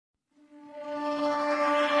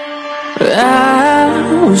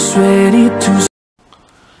I was ready to.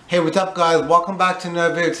 Hey, what's up guys? Welcome back to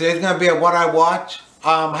another video. Today's going to be a what I watch.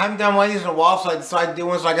 I haven't done one of these in a while, so I decided to do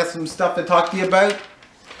one, so I got some stuff to talk to you about.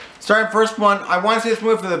 Starting first one, I want to see this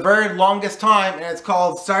movie for the very longest time, and it's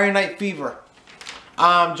called Saturday Night Fever.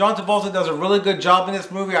 John Travolta does a really good job in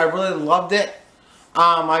this movie. I really loved it.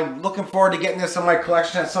 I'm looking forward to getting this in my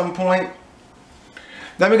collection at some point.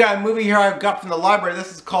 Then we got a movie here I got from the library.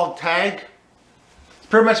 This is called Tag.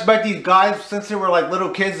 Pretty much about these guys, since they were like little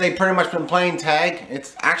kids, they pretty much been playing tag.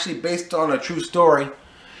 It's actually based on a true story.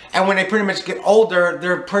 And when they pretty much get older,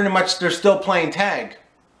 they're still playing tag.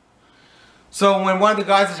 So when one of the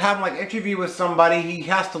guys is having like an interview with somebody, he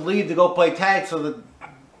has to leave to go play tag. So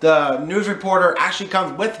the news reporter actually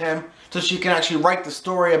comes with him so she can actually write the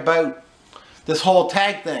story about this whole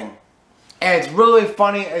tag thing. And it's really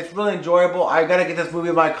funny, it's really enjoyable. I gotta get this movie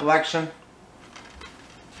in my collection.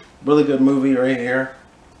 Really good movie right here.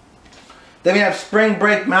 Then we have Spring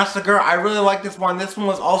Break Massacre. I really like this one. This one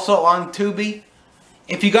was also on Tubi.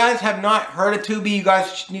 If you guys have not heard of Tubi, you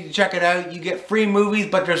guys need to check it out. You get free movies,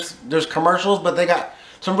 but there's commercials, but they got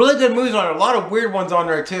some really good movies on there. A lot of weird ones on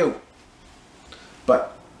there too.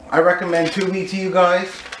 But I recommend Tubi to you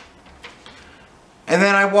guys. And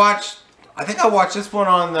then I think I watched this one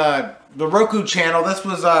on the Roku channel. This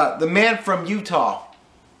was The Man from Utah.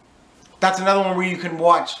 That's another one where you can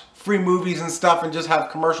watch free movies and stuff and just have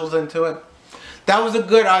commercials into it. That was a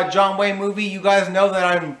good John Wayne movie. You guys know that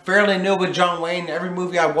I'm fairly new with John Wayne. Every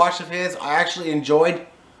movie I watched of his, I actually enjoyed.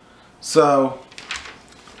 So,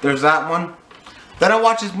 there's that one. Then I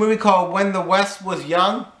watched this movie called When the West Was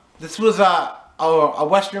Young. This was a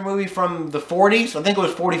Western movie from the 40s. I think it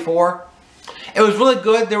was 44. It was really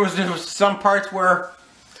good. There was some parts where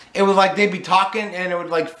it was like they'd be talking and it would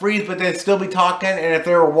like freeze, but they'd still be talking. And if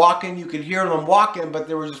they were walking, you could hear them walking, but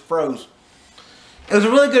they were just froze. It was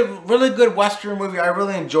a really good Western movie. I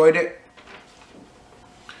really enjoyed it.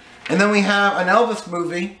 And then we have an Elvis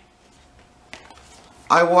movie.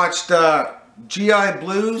 I watched G.I.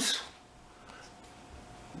 Blues.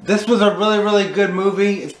 This was a really good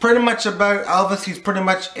movie. It's pretty much about Elvis. He's pretty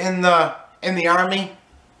much in the army,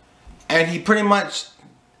 and he pretty much,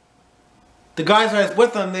 the guys that is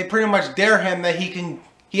with him, they pretty much dare him that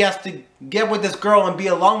he has to get with this girl and be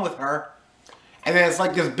alone with her. And then it's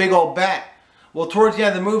like this big old bet. Well, towards the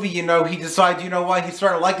end of the movie, you know, he decides, you know what, he's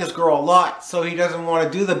starting to like this girl a lot, so he doesn't want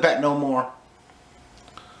to do the bet no more.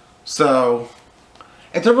 So,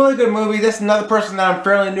 it's a really good movie. This is another person that I'm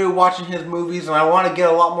fairly new watching his movies, and I want to get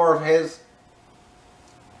a lot more of his.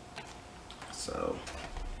 So,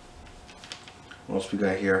 what else we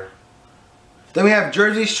got here? Then we have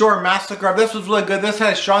Jersey Shore Massacre. This was really good. This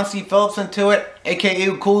has Sean C. Phillips into it,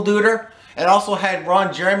 aka Cool Duder. It also had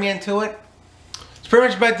Ron Jeremy into it. It's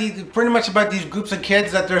pretty much about these groups of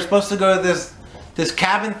kids that they're supposed to go to this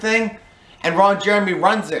cabin thing, and Ron Jeremy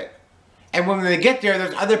runs it. And when they get there,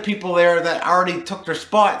 there's other people there that already took their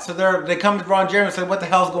spot. So they come to Ron Jeremy and say, "What the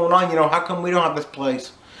hell's going on? You know, how come we don't have this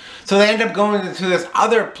place?" So they end up going to this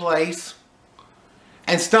other place.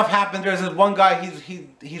 And stuff happens. There's this one guy,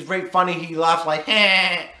 he's very funny. He laughs like,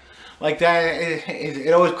 eh, like that.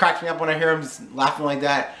 It always cracks me up when I hear him laughing like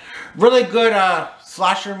that. Really good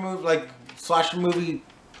slasher movie.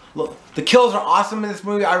 Look, the kills are awesome in this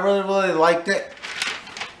movie. I really liked it.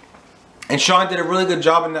 And Sean did a really good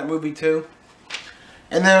job in that movie too.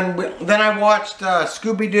 And then I watched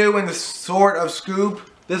Scooby-Doo and the Sword of Scoob.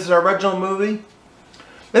 This is an original movie.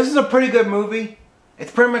 This is a pretty good movie.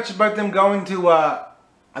 It's pretty much about them going to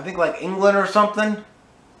I think like England or something.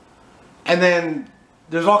 And then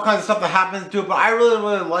there's all kinds of stuff that happens to it, but I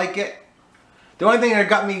really like it. The only thing that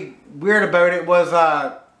got me weird about it was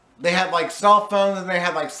they had like cell phones and they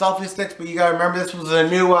had like selfie sticks, but you gotta remember this was a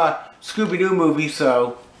new Scooby-Doo movie,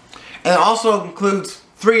 so. And it also includes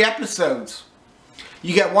 3 episodes.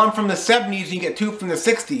 You get one from the 70s and you get 2 from the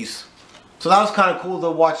 60s. So that was kind of cool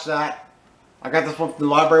to watch that. I got this one from the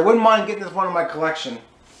library. Wouldn't mind getting this one in my collection.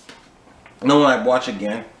 No one I'd watch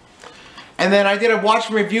again. And then I did a watch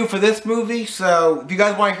and review for this movie, so if you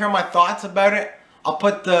guys want to hear my thoughts about it, I'll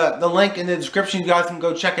put the link in the description. You guys can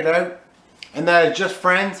go check it out. And that is Just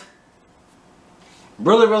Friends.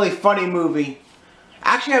 Really funny movie.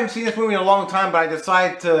 Actually, I haven't seen this movie in a long time, but I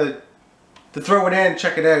decided to throw it in and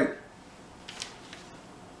check it out.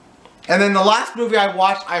 And then the last movie I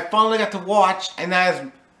watched, I finally got to watch, and that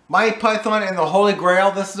is Monty Python and the Holy Grail.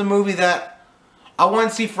 This is a movie that I wanted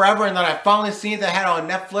to see forever, and then I finally seen it. That I had on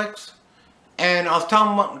Netflix. And I was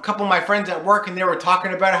telling a couple of my friends at work, and they were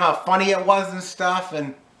talking about how funny it was and stuff.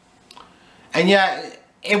 And yeah,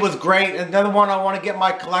 it was great. Another one I want to get in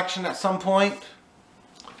my collection at some point.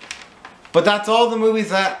 But that's all the movies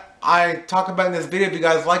that I talk about in this video. If you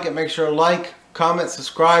guys like it, make sure to like, comment,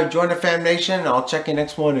 subscribe, join the Fam Nation, and I'll check you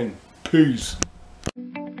next one, and peace.